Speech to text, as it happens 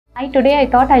Today I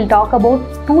thought I'll talk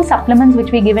about two supplements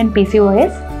which we give in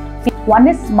PCOS. One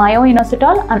is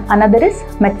myo-inositol and another is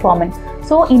metformin.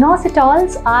 So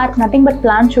inositols are nothing but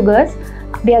plant sugars.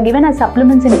 They are given as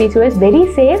supplements in PCOS,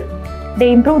 very safe.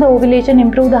 They improve the ovulation,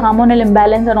 improve the hormonal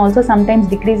imbalance and also sometimes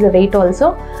decrease the weight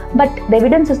also. But the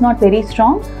evidence is not very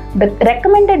strong. The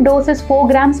recommended dose is 4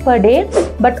 grams per day,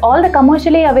 but all the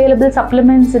commercially available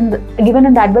supplements given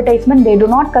in the advertisement, they do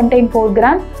not contain 4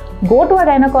 grams. Go to a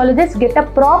gynecologist, get a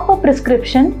proper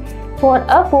prescription for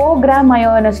a 4 gram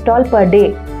myo-inositol per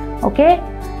day. Okay?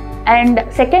 And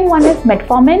second one is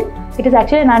metformin. It is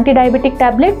actually an anti-diabetic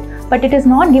tablet, but it is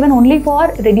not given only for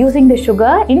reducing the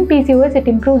sugar. In PCOS, it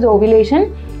improves the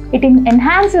ovulation. It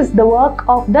enhances the work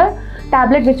of the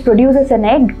tablet which produces an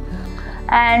egg.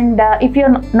 And if you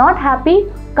are not happy,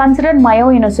 consider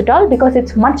myo-inositol because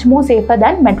it's much more safer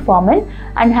than metformin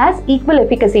and has equal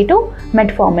efficacy to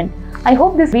metformin. I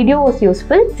hope this video was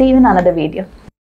useful. See you in another video.